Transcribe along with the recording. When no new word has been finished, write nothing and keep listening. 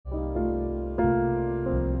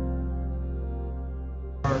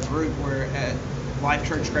group. We're at Life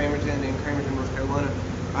Church Cramerton in Cramerton, North Carolina.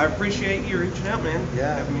 I appreciate you reaching out, man.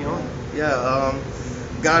 Yeah. Having me on. Yeah.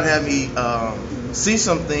 God had me see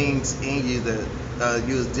some things in you that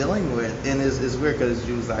you was dealing with, and it's weird because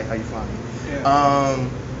you was like, "How you find me?" Yeah.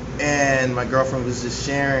 And my girlfriend was just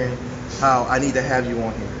sharing how I need to have you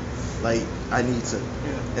on here. Like, I need to.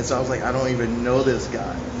 Yeah. And so I was like, I don't even know this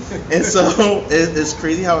guy. And so it's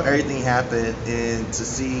crazy how everything happened, and to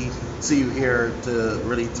see you here to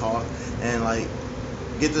really talk and like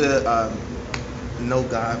get to know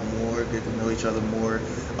God more, get to know each other more.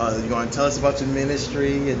 You want to tell us about your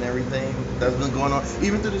ministry and everything that's been going on,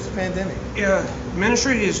 even through this pandemic? Yeah,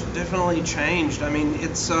 ministry has definitely changed. I mean,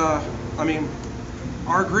 it's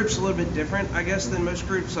our group's a little bit different, I guess, than most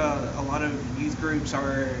groups. A lot of youth groups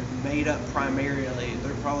are made up primarily.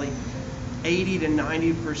 They're probably 80 to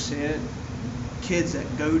 90% kids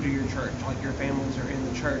that go to your church, like your families are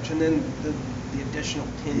in the church, and then the additional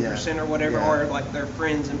 10% or whatever are like their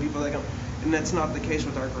friends and people that come. And that's not the case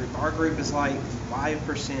with our group. Our group is like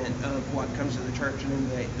 5% of what comes to the church, and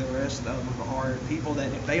then the rest of them are people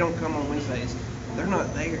that if they don't come on Wednesdays, they're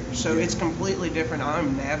not there. So it's completely different.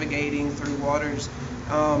 I'm navigating through waters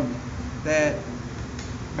that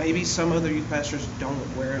maybe some other youth pastors don't,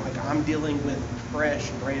 where like I'm dealing with fresh,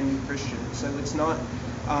 brand new Christians. So it's not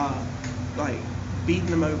like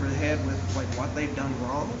beating them over the head with like what they've done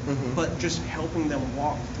wrong, but just helping them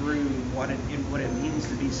walk through what it means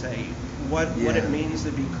to be saved, what it means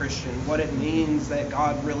to be Christian, what it means that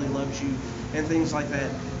God really loves you, and things like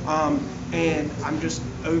that. And I'm just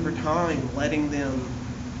over time letting them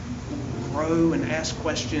grow and ask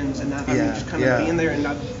questions, and I'm just kind of being there, and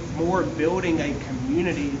I'm more building a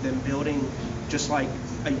community than building just like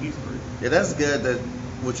a youth group. Yeah, that's good. That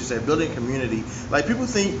what you said, building community. Like, people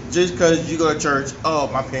think just because you go to church, oh,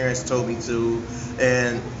 my parents told me to,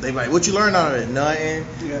 and they like, what you learn out of it? Nothing.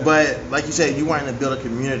 Yeah. But like you said, you want to build a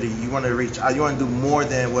community. You want to reach out. You want to do more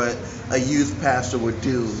than what a youth pastor would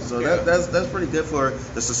do. So that's pretty good for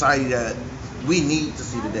the society that we need to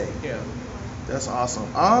see today. Yeah. That's awesome.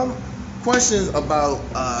 Questions about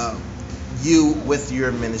you with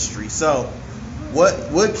your ministry. So,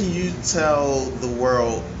 what can you tell the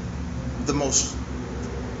world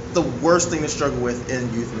the worst thing to struggle with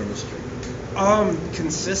in youth ministry?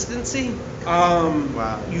 Consistency.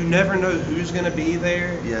 Wow. You never know who's going to be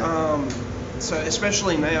there. Yeah. So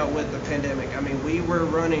especially now with the pandemic. I mean, we were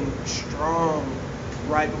running strong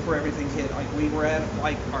right before everything hit. Like, we were at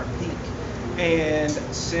like our peak. And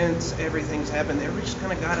since everything's happened, we just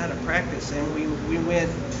kind of got out of practice, and we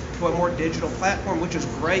went to a more digital platform, which is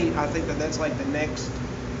great. I think that's like the next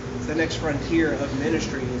frontier of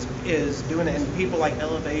ministry is doing it. And people like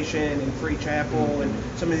Elevation and Free Chapel and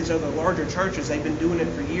some of these other larger churches, they've been doing it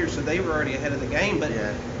for years, so they were already ahead of the game. But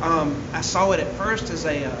I saw it at first as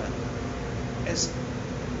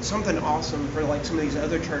something awesome for like some of these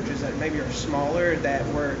other churches that maybe are smaller, that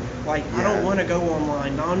were like, I don't want to go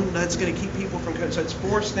online. That's going to keep people from coming. So it's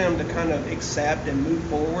forced them to kind of accept and move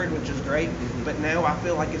forward, which is great. But now I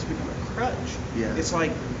feel like it's become a crutch. Yeah. It's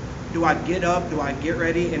like, do I get up, do I get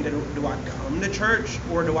ready, and do I come to church,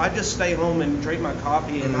 or do I just stay home and drink my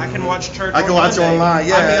coffee and I can watch church I can watch it online,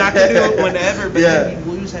 yeah. I mean, I can do it whenever, but then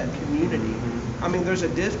you lose that community. I mean, there's a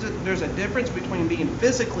difference between being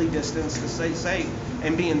physically distanced, to stay safe,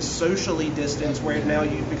 and being socially distanced, where now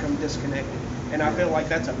you become disconnected. And I feel like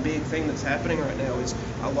that's a big thing that's happening right now, is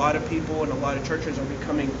a lot of people and a lot of churches are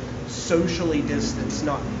becoming socially distanced,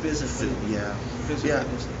 not physically. Physically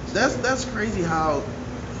distanced. That's crazy how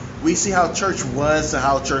we see how church was to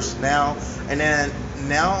how church now. And then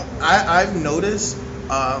now I've noticed,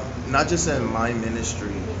 not just in my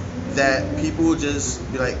ministry, that people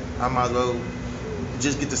just be like, I might as well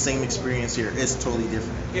just get the same experience here. It's totally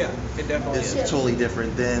different. Yeah, it definitely is. It's totally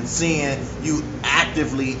different than seeing you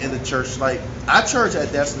actively in the church. Like, our church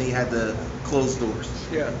at Destiny had to close doors.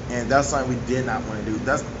 Yeah. And that's something we did not want to do.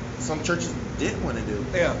 That's some churches didn't want to do.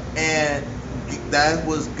 Yeah. And that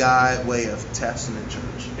was God's way of testing the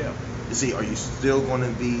church. Yeah. You see, are you still going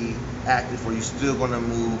to be active? Are you still going to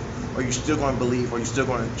move? Are you still going to believe? Are you still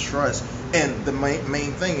going to trust? And the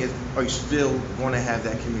main thing is, are you still going to have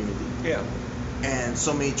that community? Yeah. And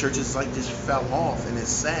so many churches like just fell off, and it's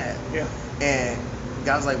sad. Yeah. And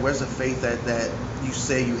God's like, where's the faith that you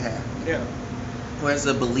say you have? Yeah. Where's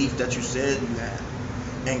the belief that you said you had?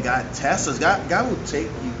 And God tests us. God will take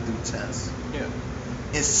you through tests. Yeah.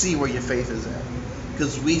 And see where your faith is at.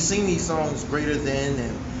 Because we sing these songs, Greater Than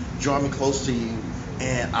and Draw Me Close to You,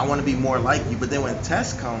 and I want to be more like you. But then when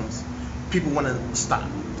test comes, people want to stop.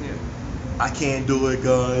 Yeah. I can't do it,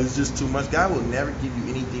 God. It's just too much. God will never give you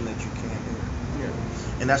anything that you can't do. Yeah.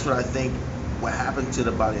 And that's what I think what happened to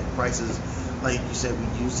the body of Christ is, like you said,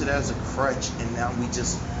 we used it as a crutch, and now we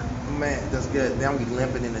just, man, that's good. Now we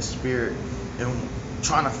limping in the spirit and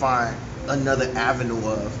trying to find another avenue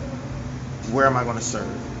of where am I going to serve.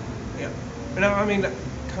 Yeah. And I mean,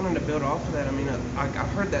 kind of to build off of that, I mean, I've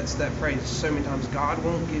heard that phrase so many times. God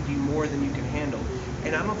won't give you more than you can handle.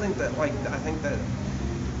 And I don't think that, like, I think that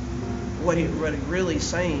what he really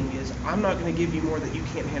saying is, I'm not going to give you more that you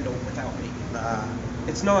can't handle without me. Nah.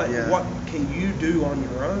 It's not Yeah. what can you do on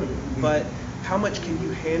your own, but how much can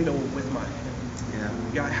you handle with my help?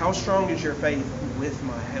 Yeah. How strong is your faith with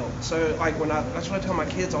my help? So, like, that's what I tell my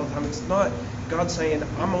kids all the time. It's not God saying,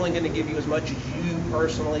 I'm only going to give you as much as you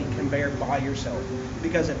personally can bear by yourself.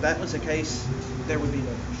 Because if that was the case, there would be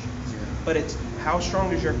no Christians. Yeah. But it's, how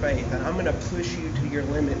strong is your faith? And I'm going to push you to your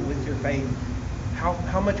limit with your faith.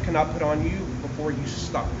 How much can I put on you before you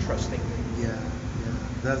stop trusting me? Yeah.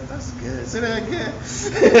 That's good. Say that again.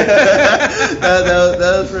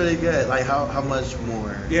 that was pretty good. Like how much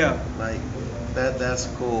more? Yeah. Like that's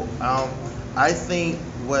cool. I think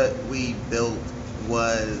what we built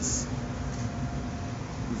was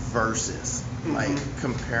verses, like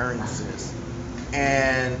comparisons,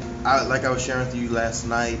 and I was sharing with you last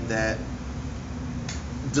night that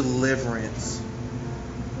deliverance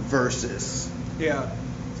versus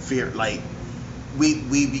fear. Like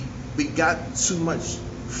we got too much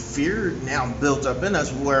fear now built up in us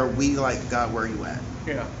where we like, God, where you at?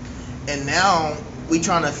 Yeah. And now we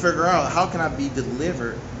trying to figure out, how can I be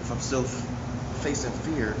delivered if I'm still facing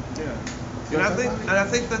fear? Yeah. And I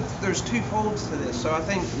think that there's two folds to this. So I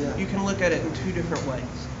think you can look at it in two different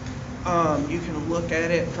ways. You can look at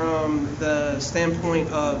it from the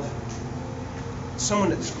standpoint of someone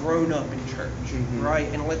that's grown up in church, right?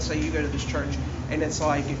 And let's say you go to this church and it's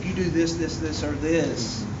like, if you do this, or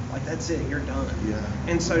this, like, that's it, you're done. Yeah.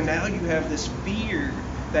 And so now you have this fear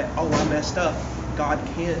that, oh, I messed up, God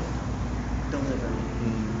can't deliver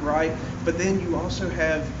me, right? But then you also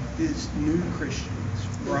have these new Christians,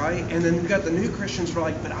 right? And then you've got the new Christians who are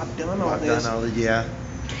like, but I've done all this. Yeah.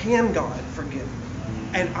 Can God forgive me?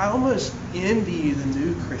 And I almost envy the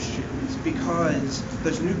new Christians, because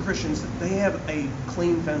those new Christians, they have a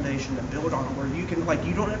clean foundation to build on, where you can, like,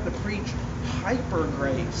 you don't have to preach hyper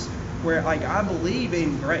grace, where, like, I believe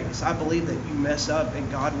in grace. I believe that you mess up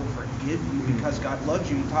and God will forgive you because God loves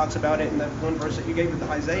you. He talks about it in that one verse that you gave with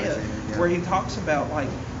Isaiah, where he talks about, like,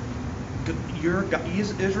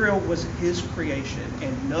 Israel was his creation,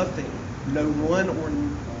 and nothing, no one or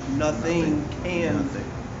nothing can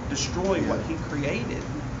destroy what he created,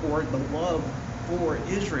 or the love for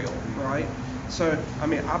Israel, right? So, I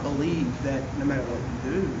mean, I believe that no matter what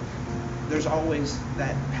you do, there's always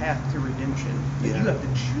that path to redemption. And you have to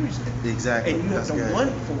choose it. Exactly. And you have to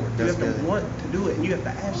want for it. You have to want to do it, and you have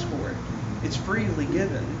to ask for it. It's freely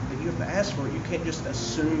given, but you have to ask for it. You can't just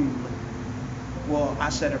assume, well, I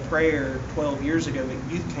said a prayer 12 years ago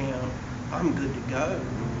at youth camp, I'm good to go.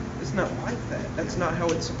 It's not like that. That's not how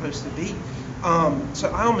it's supposed to be. So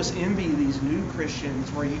I almost envy these new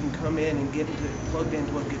Christians, where you can come in and get plugged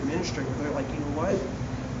into a good ministry, where they're like, you know what?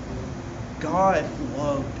 God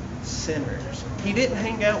loved sinners. He didn't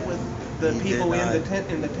hang out with the people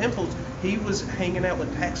in the temples. He was hanging out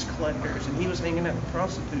with tax collectors, and he was hanging out with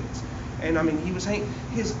prostitutes. And I mean, he was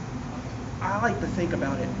I like to think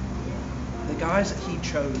about it. The guys that he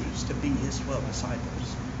chose to be his 12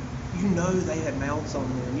 disciples, you know, they had mouths on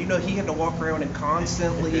them. You know, he had to walk around and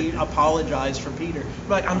constantly apologize for Peter.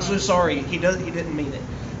 Like, I'm so sorry. He didn't mean it.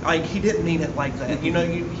 Like, he didn't mean it like that. You know,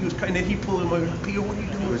 he was, and then he pulled him over. Peter, what are you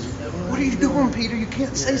doing? What are you doing, Peter? You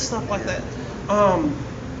can't say stuff like that.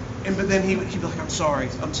 But then he'd be like, I'm sorry.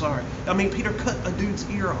 I mean, Peter cut a dude's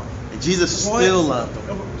ear off. And Jesus still loved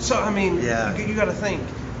him. So, I mean, you got to think,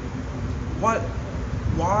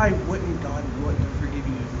 why wouldn't God want to forgive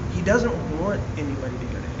you? He doesn't want anybody to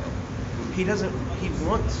go to hell. He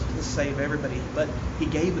wants to save everybody, but he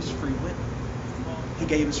gave us free will. He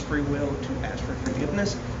gave us free will to ask for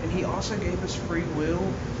forgiveness, and he also gave us free will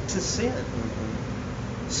to sin.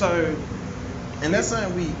 So, and that's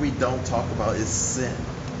something we don't talk about, is sin.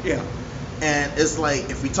 Yeah. And it's like,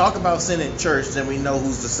 if we talk about sin in church, then we know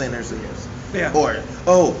who's the sinners is. Yeah. Or,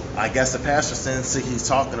 oh, I guess the pastor sins, so he's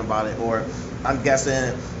talking about it. Or, I'm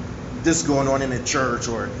guessing this going on in the church,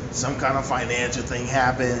 or some kind of financial thing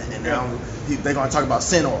happened, and now they're going to talk about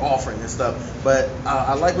sin or offering and stuff. But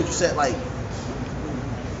I like what you said. Like,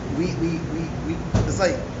 we it's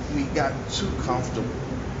like we got too comfortable.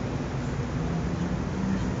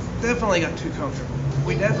 Definitely got too comfortable.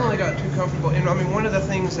 We definitely got too comfortable. And I mean, one of the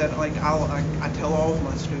things that, like, I tell all of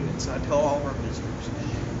my students, and I tell all of our visitors,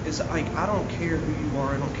 is like, I don't care who you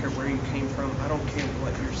are, I don't care where you came from, I don't care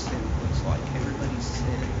what your sin looks like. Everybody's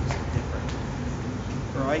sin is different,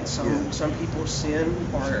 right? Some people's sin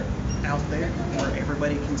are out there where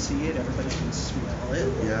everybody can see it, everybody can smell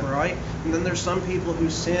it, right? And then there's some people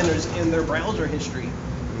whose sin is in their browser history.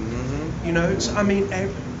 You know, it's, I mean,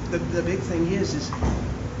 the big thing is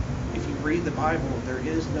if you read the Bible, there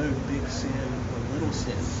is no big sin or little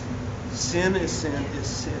sin. Sin is sin is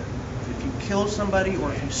sin. If you kill somebody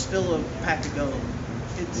or if you steal a pack of gum,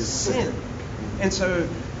 it's sin. And so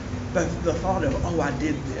the thought of, oh, I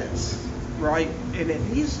did this, right? And it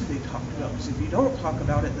needs to be talked about, because if you don't talk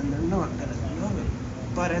about it, then they're not going to know it.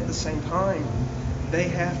 But at the same time, they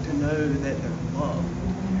have to know that they're loved.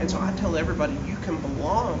 And so I tell everybody, you can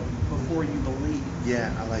belong before you believe.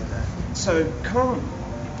 Yeah, I like that. So come.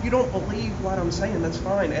 If you don't believe what I'm saying, that's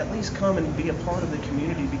fine. At least come and be a part of the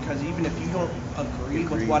community, because even if you don't agree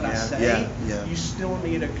with what I say, you still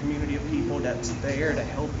need a community of people that's there to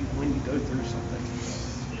help you when you go through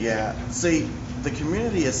something. Yeah. See, the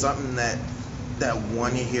community is something that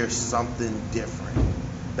want to hear something different,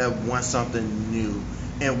 that want something new.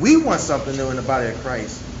 And we want something new in the body of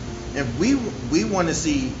Christ. And we want to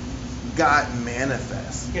see God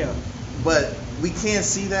manifest. Yeah. But we can't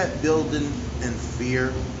see that building in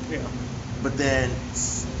fear. Yeah. But then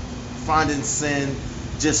finding sin,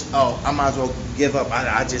 just, I might as well give up.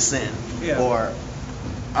 I just sinned. Yeah. Or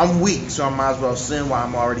I'm weak, so I might as well sin while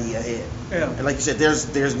I'm already ahead. Yeah. And like you said,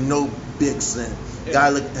 there's no big sin. Yeah.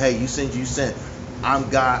 God look, hey, you sinned. I'm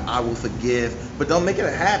God, I will forgive. But don't make it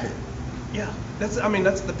a habit. Yeah. That's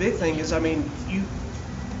the big thing is,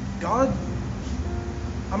 God,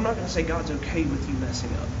 I'm not going to say God's okay with you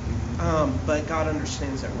messing up, but God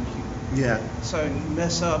understands that we're human. Yeah. So you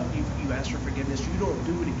mess up, you ask for forgiveness, you don't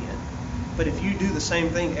do it again. But if you do the same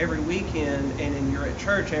thing every weekend, and then you're at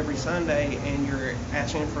church every Sunday and you're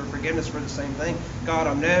asking for forgiveness for the same thing, God,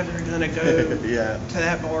 I'm never going to go to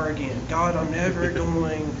that bar again. God, I'm never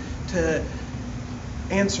going to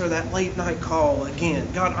answer that late night call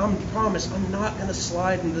again. God, I promise I'm not going to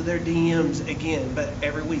slide into their DMs again. But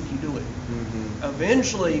every week you do it. Mm-hmm.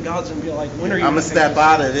 Eventually, God's going to be like, when are you I'm going to step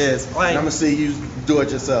out of this, and I'm going to see you do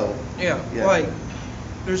it yourself. Yeah. Like,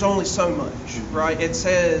 there's only so much, right? It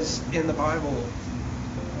says in the Bible,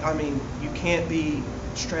 you can't be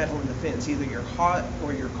straddling the fence. Either you're hot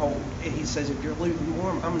or you're cold. And he says, if you're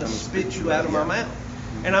lukewarm, I'm going to spit you out of my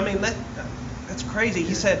mouth. And that's crazy.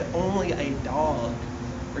 He said only a dog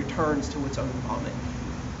returns to its own vomit.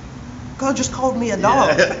 God just called me a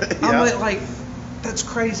dog. I'm that's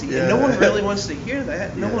crazy. Yeah. And no one really wants to hear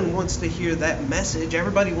that. No one wants to hear that message.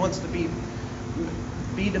 Everybody wants to be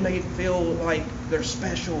made feel like they're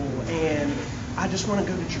special, and I just want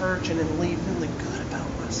to go to church and then leave feeling good about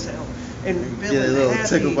myself and feeling get a little happy.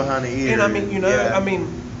 tickle behind the ear. And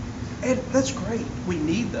and that's great. We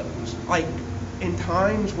need those. Like, in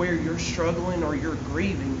times where you're struggling or you're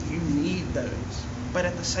grieving, you need those. But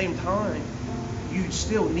at the same time, you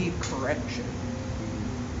still need correction,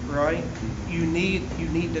 right? You need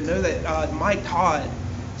to know that. Mike Todd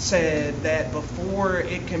said that before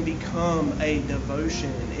it can become a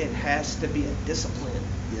devotion, it has to be a discipline.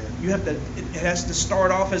 Yeah. It has to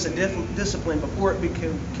start off as a discipline before it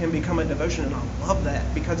can become a devotion. And I love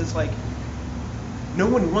that, because it's like, no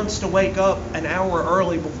one wants to wake up an hour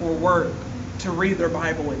early before work to read their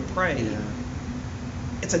Bible and pray. Yeah.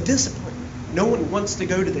 It's a discipline. No one wants to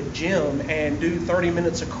go to the gym and do 30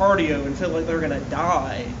 minutes of cardio and feel like they're going to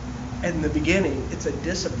die. In the beginning, it's a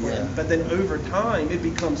discipline, but then over time, it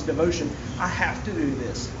becomes devotion. I have to do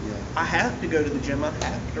this. Yeah. I have to go to the gym. I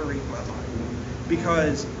have to read my Bible,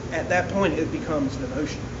 because at that point, it becomes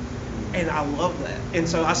devotion. And I love that. And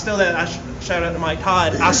so I stole that. Shout out to Mike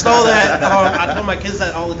Todd. I stole that. I tell my kids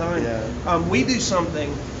that all the time. Yeah. We do something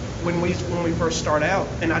when we first start out,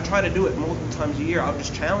 and I try to do it multiple times a year. I'll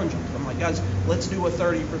just challenge them. I'm like, guys, let's do a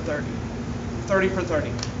 30 for 30. 30 for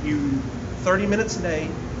 30. You 30 minutes a day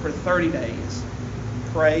for 30 days.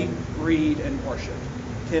 Pray, read, and worship.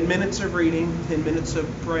 10 minutes of reading, 10 minutes of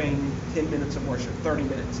praying, 10 minutes of worship, 30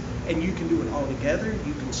 minutes. And you can do it all together.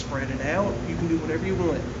 You can spread it out. You can do whatever you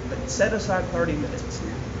want. But set aside 30 minutes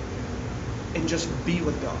and just be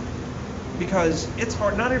with God. Because it's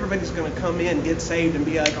hard. Not everybody's going to come in, get saved, and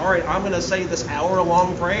be like, all right, I'm going to say this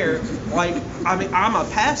hour-long prayer. I'm a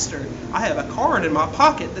pastor. I have a card in my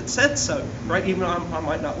pocket that said so, right? Even though I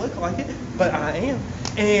might not look like it, but I am.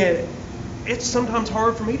 And it's sometimes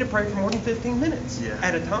hard for me to pray for more than 15 minutes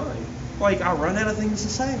at a time. Like, I run out of things to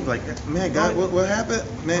say. Like, man, God, what happened?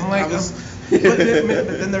 Man, but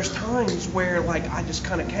then there's times where, I just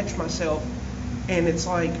kind of catch myself, and it's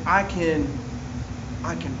like I can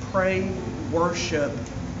pray, worship,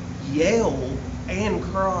 yell and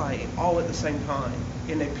cry all at the same time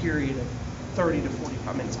in a period of 30 to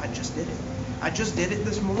 45 minutes. I just did it. I just did it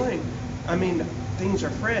this morning. I mean, things are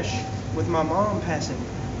fresh with my mom passing.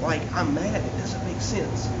 Like, I'm mad. It doesn't make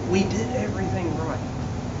sense. We did everything right.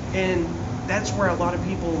 And that's where a lot of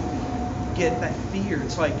people get that fear.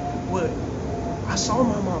 It's like, what? I saw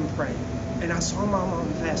my mom pray, and I saw my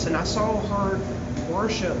mom fast, and I saw her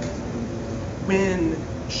worship when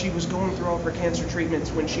she was going through all of her cancer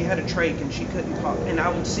treatments, when she had a trach and she couldn't talk. And I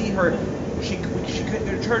would see her, she couldn't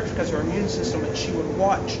go to church because of her immune system, but she would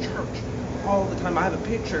watch church all the time. I have a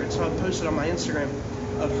picture, so I posted on my Instagram,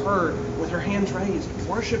 of her with her hands raised,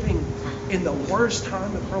 worshiping in the worst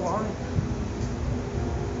time of her life.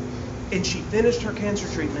 And she finished her cancer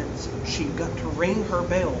treatments. She got to ring her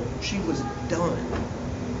bell. She was done.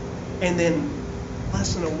 And then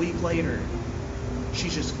less than a week later,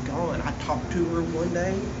 she's just gone. I talked to her one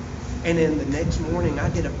day, and then the next morning I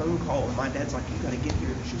get a phone call, and my dad's like, "You got to get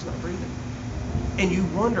here. She's not breathing." And you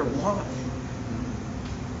wonder why.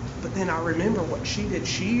 But then I remember what she did.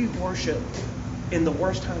 She worshiped in the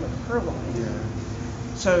worst time of her life. Yeah.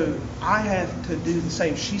 So I have to do the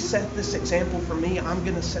same. She set this example for me. I'm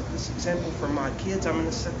going to set this example for my kids. I'm going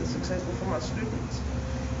to set this example for my students.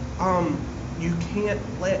 You can't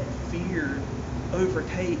let fear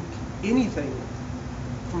overtake anything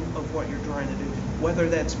of what you're trying to do. Whether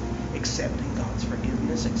that's accepting God's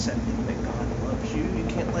forgiveness, accepting that God loves you. You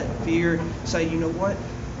can't let fear say, you know what?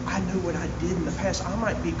 I know what I did in the past. I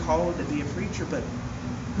might be called to be a preacher, but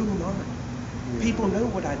who am I? People know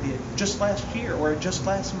what I did just last year or just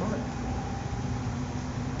last month.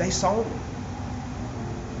 They saw me.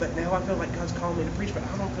 But now I feel like God's calling me to preach, but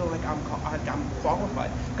I don't feel like I'm qualified.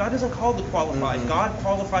 God doesn't call the qualified. Mm-hmm. God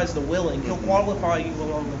qualifies the willing. He'll qualify you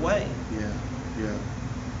along the way. Yeah.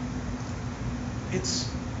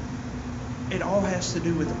 It all has to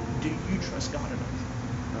do with, do you trust God enough?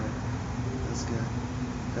 Right.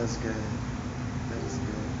 That's good.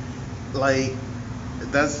 Like,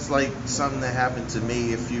 that's like something that happened to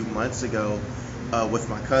me a few months ago with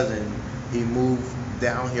my cousin. He moved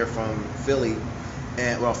down here from Philly,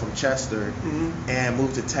 from Chester, mm-hmm. and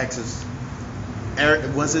moved to Texas.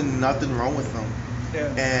 It wasn't nothing wrong with him.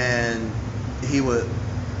 Yeah. And he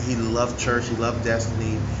loved church. He loved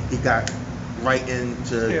Destiny. He got right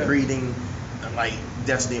into greeting. Like,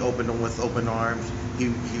 Destiny opened him with open arms. He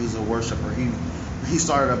was a worshiper. He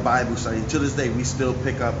started a Bible study. To this day, we still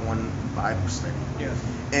pick up one Bible study. Yeah.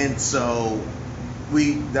 And so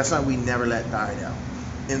that's something we never let die down.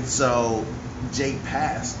 And so Jay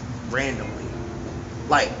passed randomly.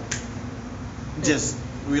 Like,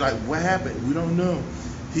 we're like, what happened? We don't know.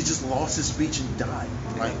 He just lost his speech and died.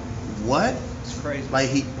 Like, what? It's crazy.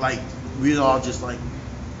 Like we all just like,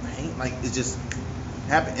 dang, like it just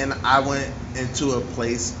happened. And I went into a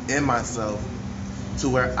place in myself to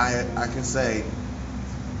where I can say,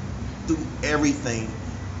 through everything,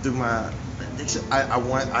 through my addiction,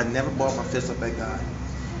 I never brought my fist up at God.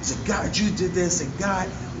 I said, God, you did this, and God,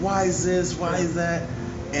 why is this? Why is that?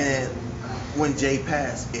 And when Jay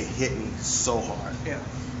passed, it hit me so hard. Yeah.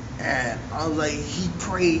 And I was like, he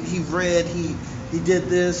prayed, he read, he did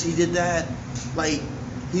this, he did that. Like,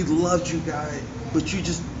 he loved you guys, but you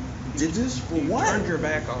just did this for what? You turned your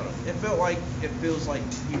back on him. It feels like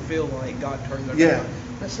you feel like God turned their back on him.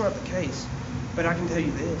 That's not the case. But I can tell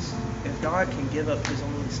you this: if God can give up His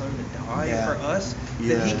only Son to die for us,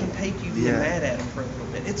 then He can take you being mad at Him for a little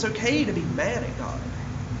bit. It's okay to be mad at God.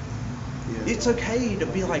 Yeah. It's okay to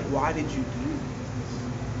be like, why did you do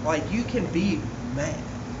this? Like, you can be mad,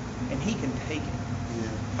 and He can take it.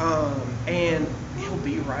 Yeah. And He'll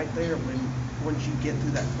be right there once you get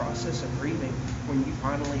through that process of grieving, when you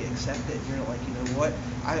finally accept it. You're like, you know what?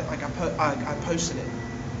 I posted it.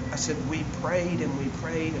 I said, we prayed and we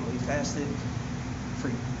fasted for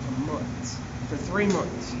months, for 3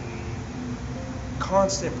 months.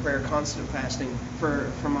 Constant prayer, constant fasting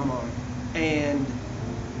for my mom. And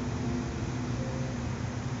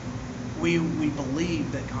we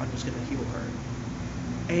believed that God was going to heal her.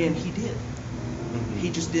 And He did. Mm-hmm. He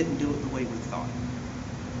just didn't do it the way we thought.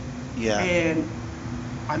 Yeah. And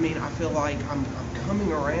I mean, I feel like I'm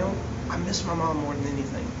coming around. I miss my mom more than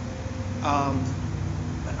anything.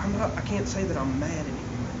 But I can't say that I'm mad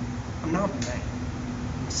anymore. I'm not mad.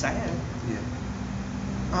 I'm sad. Yeah.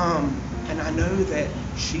 And I know that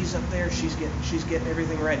she's up there. She's getting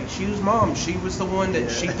everything ready. She was mom. She was the one that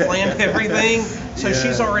she planned everything. So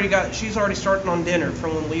she's already starting on dinner for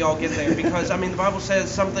when we all get there. Because I mean, the Bible says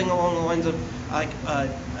something along the lines of like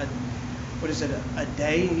what is it, a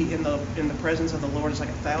day in the presence of the Lord is like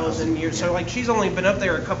 1,000 years. Yeah. So like she's only been up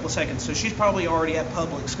there a couple of seconds, so she's probably already at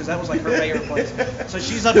Publix because that was like her favorite place. So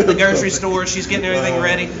she's up at the grocery store, she's getting everything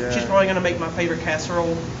ready. Yeah. She's probably gonna make my favorite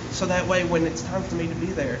casserole, so that way when it's time for me to be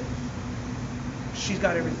there, she's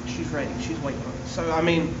got everything, she's ready, she's waiting on it. So I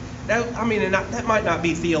mean, that might not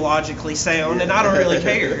be theologically sound, and I don't really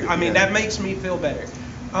care. I mean, that makes me feel better.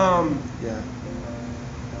 Yeah.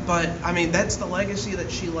 But I mean, that's the legacy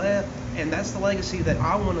that she left, and that's the legacy that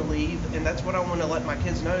I want to leave, and that's what I want to let my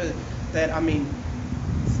kids know. That I mean,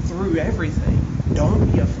 through everything,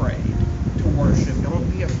 don't be afraid to worship. Don't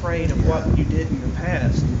be afraid of what you did in your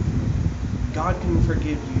past. God can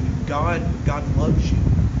forgive you. God loves you,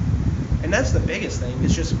 and that's the biggest thing.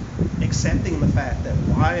 Is just accepting the fact that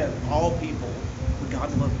why of all people would God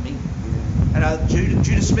love me? And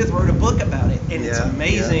Judah Smith wrote a book about it, and it's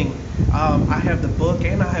amazing. Yeah. I have the book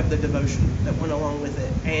and I have the devotion that went along with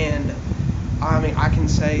it. And I mean, I can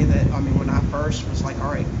say that, I mean, when I first was like,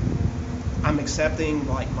 all right, I'm accepting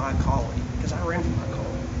like my calling, because I ran from my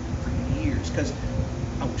calling for years because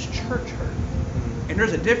I was church hurt. And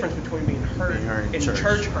there's a difference between being hurt and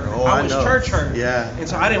church hurt. Oh, I was church hurt. Yeah. And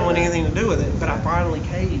so I didn't want anything to do with it, but I finally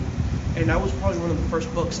caved. And that was probably one of the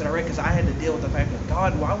first books that I read, because I had to deal with the fact that,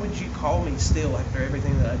 God, why would you call me still after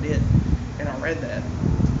everything that I did? And I read that.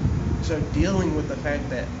 So dealing with the fact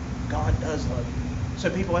that God does love you. So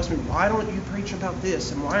people ask me, why don't you preach about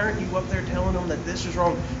this? And why aren't you up there telling them that this is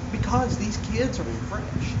wrong? Because these kids are fresh.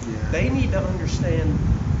 Yeah. They need to understand,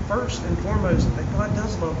 first and foremost, that God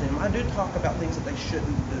does love them. I do talk about things that they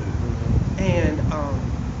shouldn't do. Mm-hmm. And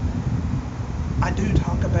I do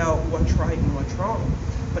talk about what's right and what's wrong.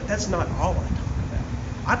 But that's not all I talk about.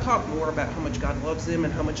 I talk more about how much God loves them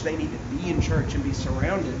and how much they need to be in church and be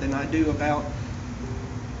surrounded than I do about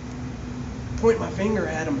pointing my finger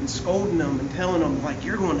at them and scolding them and telling them, like,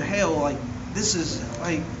 you're going to hell. Like, this is,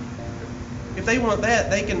 like, if they want that,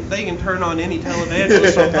 they can turn on any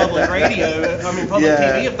televangelist on public radio, public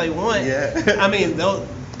TV if they want. Yeah. I mean,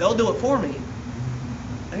 they'll do it for me.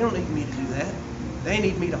 They don't need me to do that. They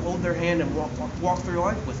need me to hold their hand and walk through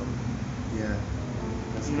life with them. Yeah.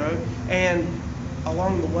 You know, and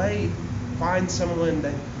along the way, find someone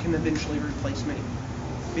that can eventually replace me,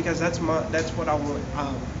 because that's what I want.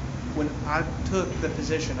 When I took the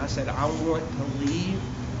position, I said I want to leave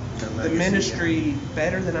the ministry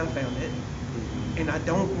better than I found it, and I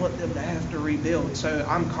don't want them to have to rebuild. So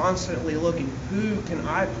I'm constantly looking, who can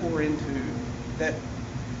I pour into that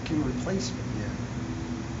can replace me? Yeah.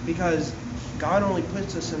 Because God only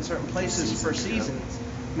puts us in certain places for seasons.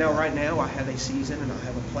 Now, right now, I have a season and I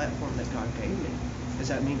have a platform that God gave me. Does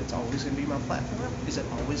that mean it's always going to be my platform? Is it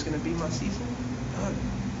always going to be my season? No.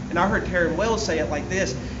 And I heard Taryn Wells say it like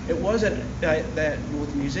this. It wasn't that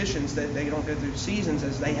with musicians that they don't go through seasons,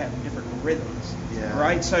 as they have different rhythms. Yeah.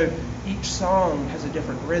 Right? So each song has a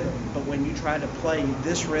different rhythm. But when you try to play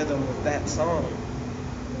this rhythm with that song,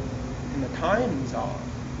 and the timing's off,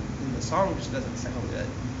 then the song just doesn't sound good.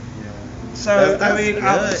 So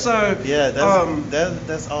that's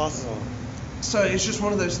that's awesome. So it's just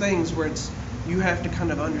one of those things where you have to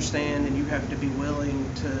kind of understand, and you have to be willing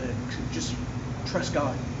to just trust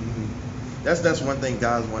God. Mm-hmm. That's one thing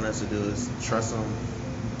God wants us to do, is trust Him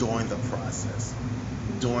during the process,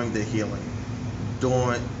 during the healing,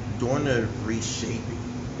 during the reshaping.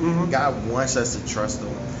 Mm-hmm. God wants us to trust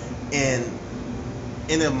Him, and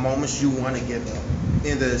in the moments you want to give up,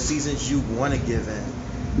 in the seasons you want to give in,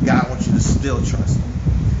 God wants you to still trust Him.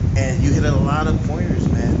 And you hit a lot of pointers,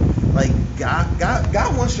 man. Like,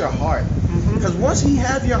 God wants your heart. Because once He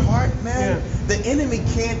have your heart, man, the enemy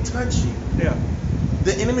can't touch you. Yeah.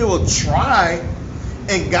 The enemy will try,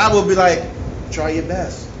 and God will be like, try your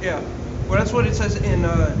best. Yeah. Well, that's what it says in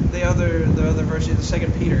the other verse, the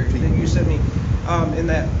 2 Peter that you sent me. In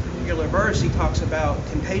that particular verse, he talks about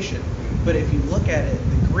temptation. But if you look at it,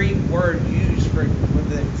 the Greek word used for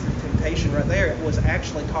the temptation right there was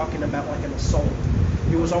actually talking about like an assault.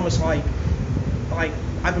 It was almost like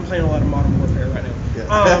I've been playing a lot of Modern Warfare right now.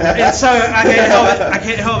 Yeah. And so I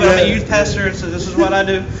can't help it. I'm a youth pastor, so this is what I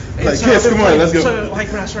do. And like, so kids, come on, let's go. So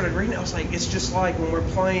like when I started reading it, I was like, it's just like when we're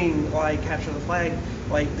playing like Capture the Flag,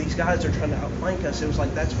 like these guys are trying to outflank us. It was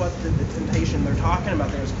like that's what the temptation they're talking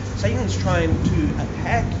about there is. Satan's trying to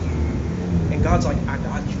attack you, and God's like, I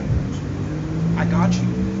got you.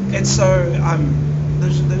 And so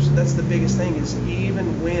that's the biggest thing, is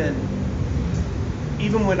even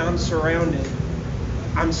when I'm surrounded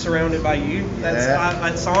by you. That's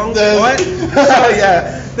that song. What?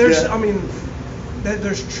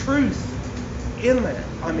 There's truth in that.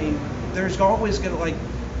 I mean, there's always gonna, like,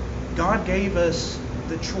 God gave us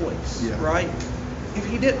the choice, right? if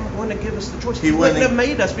he didn't want to give us the choice, He he wouldn't wouldn't- have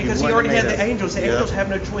made us, because he he wouldn't already have had made the us. angels. The Yeah. angels have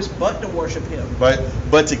no choice but to worship him.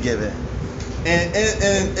 but to give it. And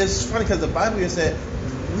it's funny because the Bible here said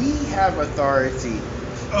we have authority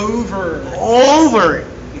over it.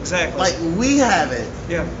 Exactly. Like we have it.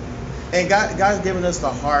 Yeah. And God's given us the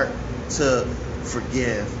heart to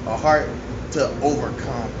forgive, a heart to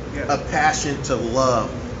overcome, Yeah. a passion to love,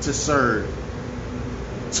 to serve,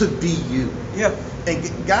 to be you. Yeah.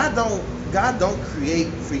 And God don't create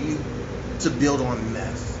for you to build on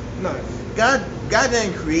mess. No. God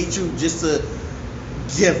didn't create you just to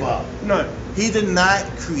give up. No. He did not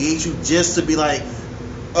create you just to be like,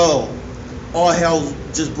 oh, all hell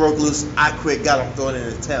just broke loose. I quit. God, I'm throwing in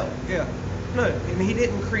the towel. Yeah. No. And he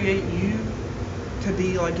didn't create you to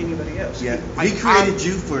be like anybody else. Yeah. Like, He created I'm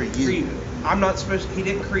you for you. I'm not supposed. He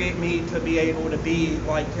didn't create me to be able to be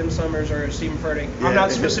like Tim Summers or Stephen Furtick. Yeah. I'm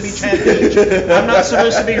not supposed to be Chad Beach. I'm not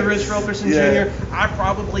supposed to be Rich Roberson Yeah. Jr. I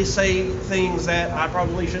probably say things that I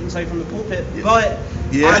probably shouldn't say from the pulpit, Yeah. but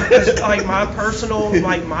Yeah. like my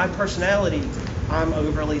personality, I'm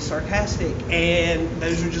overly sarcastic, and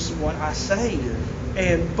those are just what I say.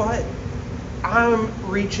 But I'm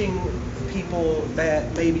reaching people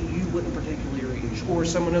that maybe you wouldn't particularly reach, or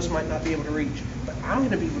someone else might not be able to reach. But I'm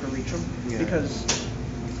going to be able to reach them Yeah. because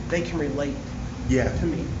they can relate Yeah. to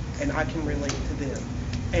me, and I can relate to them,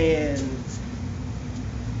 and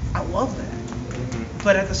I love that. Mhm.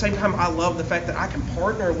 But at the same time, I love the fact that I can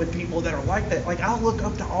partner with people that are like that. Like, I look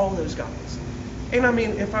up to all those guys. And I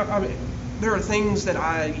mean, there are things that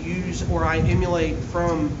I use or I emulate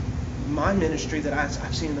from my ministry that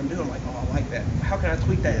I've seen them do. I'm like, oh, I like that. How can I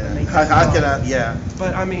tweak that and make How it can I? Yeah.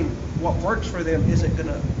 But I mean, what works for them isn't going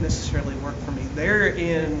to necessarily work for me. They're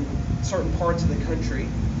in certain parts of the country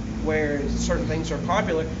where certain things are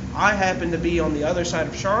popular. I happen to be on the other side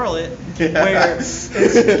of Charlotte, where it's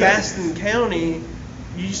Gaston County.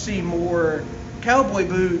 You see more cowboy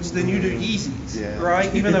boots than you do Yeezys, Yeah.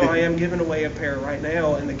 right? Even though I am giving away a pair right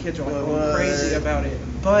now, and the kids are like going What? crazy about it.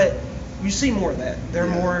 But you see more of that. They're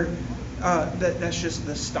Yeah. more. That's just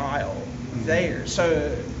the style there.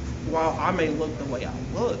 So while I may look the way I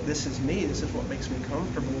look, this is me. This is what makes me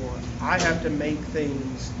comfortable. I have to make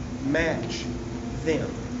things match them.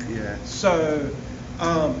 Yeah. So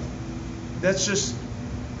that's just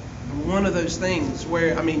one of those things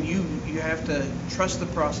where, I mean, you have to trust the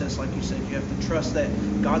process, like you said. You have to trust that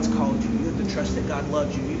God's called you. You have to trust that God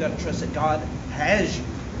loves you. You got to trust that God has you,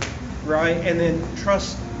 right? And then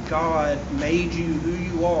trust God made you who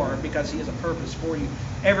you are because He has a purpose for you.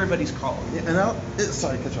 Everybody's called. Yeah,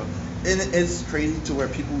 sorry, cut you off. And it's crazy to where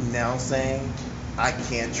people now saying, I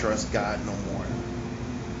can't trust God no more.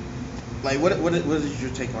 Like, what is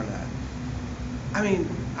your take on that? I mean,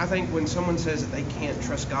 I think when someone says that they can't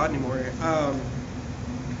trust God anymore,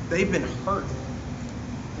 they've been hurt.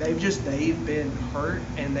 They've been hurt,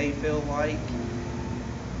 and they feel like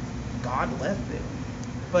God left them.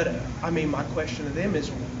 But I mean, my question to them is,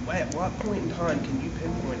 at what point in time can you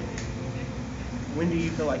pinpoint it? When do you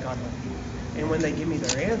feel like God left you? And when they give me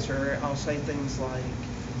their answer, I'll say things like,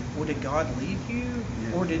 well, did God leave you?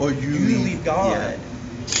 Yeah. Or did Or you you leave God? yeah.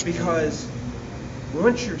 Because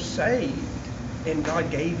once you're saved and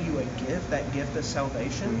God gave you a gift, that gift of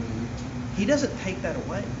salvation, He doesn't take that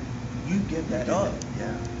away. You give that up.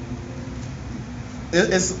 Yeah.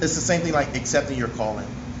 It's the same thing like accepting your calling.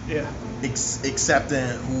 Yeah. Accepting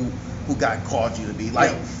who God called you to be.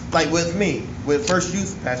 Like with me, with First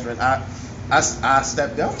Youth Pastoring, I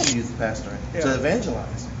stepped down from youth pastoring to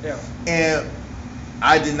evangelize. Yeah. And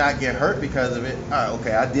I did not get hurt because of it.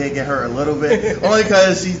 Okay, I did get hurt a little bit, only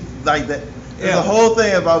because she's like that. There's a whole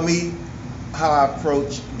thing about me, how I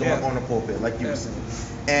approach going on the pulpit, like you were saying.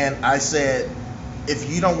 And I said,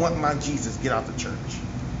 if you don't want my Jesus, get out the church.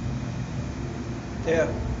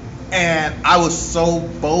 Yeah. And I was so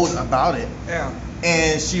bold about it. Yeah.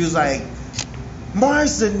 And she was like,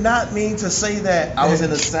 Mars did not mean to say that. I was in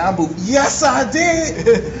the sound booth. Yes, I did.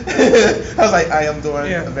 I was like, I am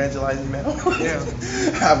doing evangelizing now.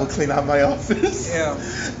 I will clean out my office. Yeah.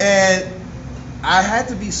 And I had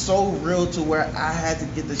to be so real to where I had to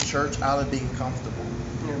get the church out of being comfortable.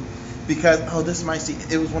 Yeah. Because, this is my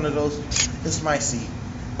seat. It was one of those, this is my seat.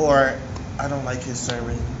 Or, I don't like his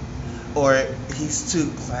sermon. Or, he's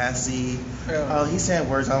too classy. Yeah. He's saying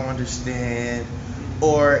words I don't understand.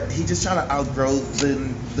 Or he just trying to outgrow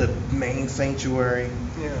the main sanctuary.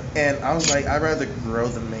 Yeah. And I was like, I'd rather grow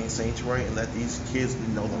the main sanctuary and let these kids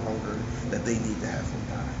know the hunger that they need to have from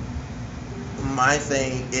God. My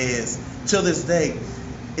thing is, till this day,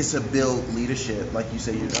 is to build leadership, like you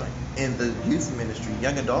say you're doing, in the youth ministry,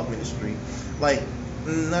 young adult ministry. Like,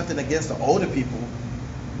 nothing against the older people,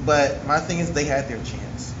 But my thing is, they had their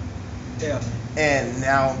chance, Yeah. and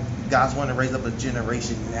now God's wanting to raise up a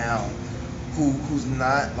generation now who's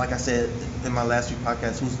not, like I said in my last few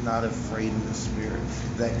podcasts, who's not afraid of the Spirit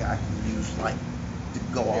that God can use, like, to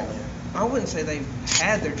go all in. I wouldn't say they've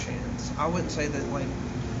had their chance. I wouldn't say that like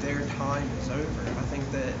their time is over. I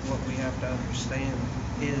think that what we have to understand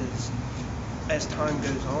is, as time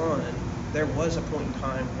goes on, there was a point in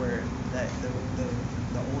time where that the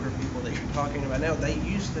older people that you're talking about now, they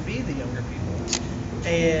used to be the younger people,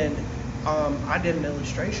 and I did an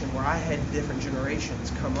illustration where I had different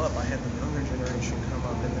generations come up. I had the younger generation come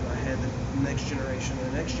up, and then I had the next generation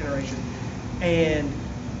and the next generation, and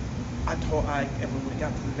and when we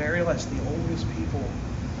got to the very last, the oldest people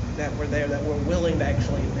that were there, that were willing to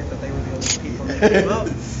actually admit that they were the oldest people, and they came up,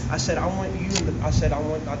 I said, I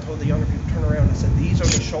told the younger people, turn around, I said, these are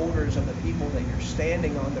the shoulders of the people that you're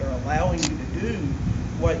standing on that are allowing you to do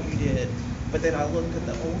what you did. But then I looked at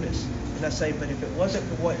the oldest, and I say, but if it wasn't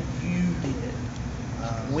for what you did,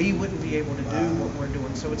 we wouldn't be able to do what we're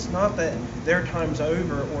doing. So it's not that their time's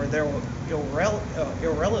over or they're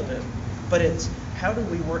irrelevant, but it's, how do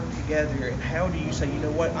we work together, and how do you say, you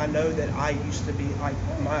know what, I know that I used to be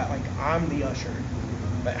I'm the usher,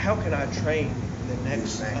 but how can I train the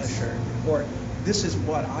next usher? Or this is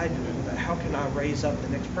what I do, but how can I raise up the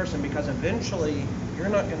next person? Because eventually you're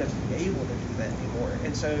not going to be able to do that anymore.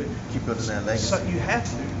 And so Keep building that legacy. So you have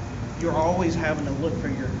to. You're always having to look for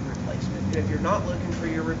your replacement. And if you're not looking for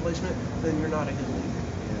your replacement, then you're not a good leader.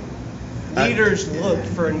 Leaders look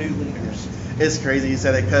for new leaders. It's crazy you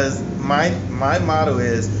said it, because my motto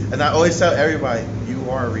is, and I always tell everybody,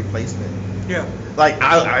 you are a replacement. Yeah. Like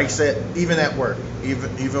I said, even at work,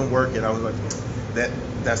 even working, I was like,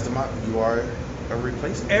 that's the motto. You are a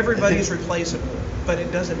replacement. Everybody's replaceable, but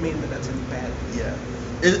it doesn't mean that that's a bad thing. Yeah.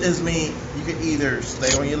 It means you can either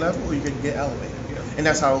stay on your level or you can get elevated. Yeah. And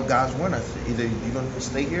that's how God's want us. Either you're going to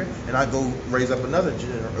stay here and I go raise up another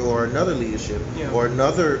or another leadership, or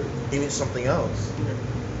another, even something else. Yeah.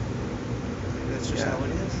 That's just how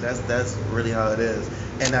it is. That's really how it is.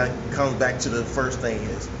 And that comes back to the first thing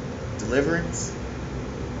is deliverance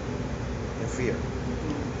and fear.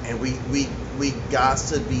 And we got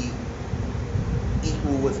to be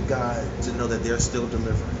equal with God to know that there's still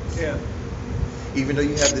deliverance. Yeah. Even though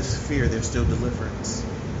you have this fear, there's still deliverance.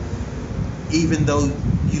 Even though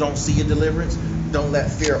you don't see a deliverance, don't let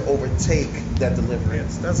fear overtake that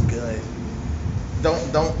deliverance. That's good.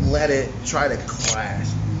 Don't let it try to clash.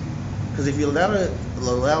 Because if you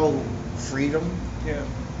allow freedom,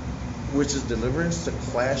 which is deliverance, to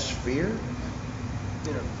clash fear,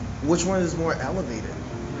 which one is more elevated?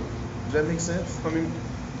 Does that make sense? I mean,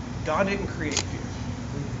 God didn't create fear.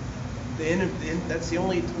 That's the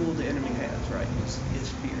only tool the enemy has, right? Is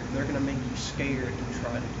fear. They're going to make you scared to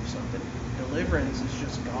try to do something. Deliverance is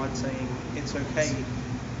just God saying, it's okay,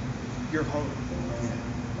 you're home.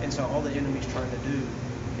 And so all the enemy's trying to do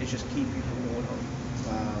is just keep you from going home.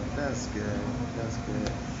 Wow, that's good. That's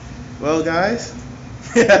good. Well, guys.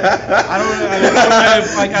 I don't know.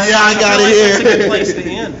 I got feel it like here. that's a good place to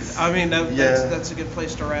end. I mean, that's a good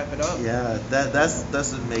place to wrap it up. Yeah,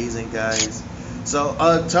 that's amazing, guys. So,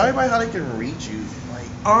 tell everybody how they can reach you.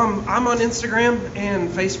 I'm on Instagram and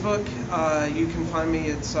Facebook. You can find me.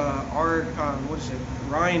 It's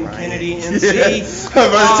Ryan Kennedy NC. I'm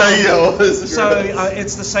about to tell you. So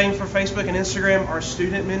it's the same for Facebook and Instagram. Our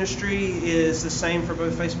student ministry is the same for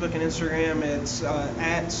both Facebook and Instagram. It's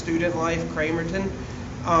at Student Life Cramerton.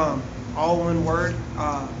 All one word.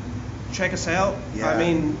 Check us out. Yeah. I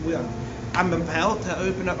mean, I'm about to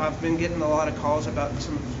open up. I've been getting a lot of calls about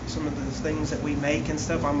some of the things that we make and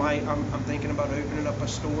stuff. I'm thinking about opening up a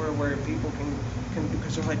store where people can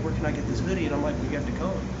because they're like, where can I get this hoodie? And I'm like, well, you have to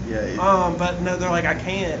come. Yeah. But no, they're like, I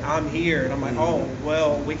can't. I'm here. And I'm like, oh,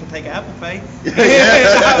 well, we can take Apple Pay. Yeah.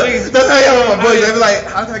 That's how I am with my books. They're like,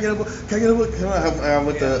 how can I get a book? Can I get a book? I'm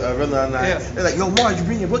with the brother on night. They're like, yo, Marge, you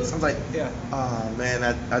bring your books? I was like, oh man,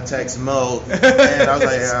 I text Mo and I was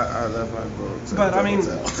like, I left my books. But I mean,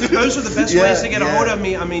 those are the best ways to get a hold of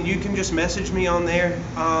me. I mean, you can just message me on there,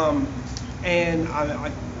 and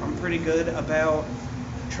I'm pretty good about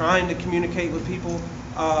trying to communicate with people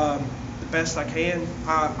the best I can.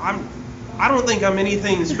 I don't think I'm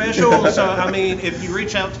anything special, so I mean, if you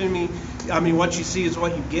reach out to me, I mean, what you see is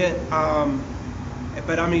what you get.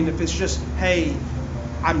 But I mean, if it's just, hey,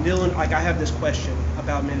 I have this question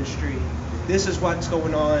about ministry. This is what's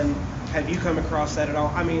going on. Have you come across that at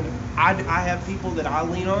all? I mean, I have people that I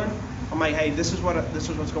lean on. I'm like, hey, this is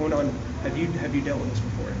what's going on. Have you dealt with this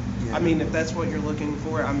before? Yeah. I mean, if that's what you're looking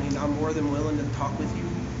for, I mean, I'm more than willing to talk with you.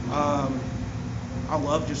 I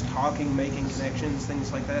love just talking, making connections,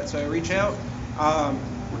 things like that. So reach out.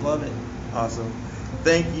 Would love it. Awesome.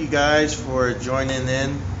 Thank you guys for joining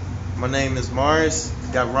in. My name is Mars.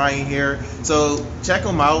 Got Ryan here. So check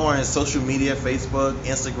him out on his social media, Facebook,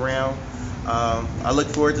 Instagram. I look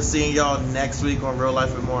forward to seeing y'all next week on Real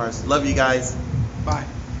Life with Mars. Love you guys. Bye.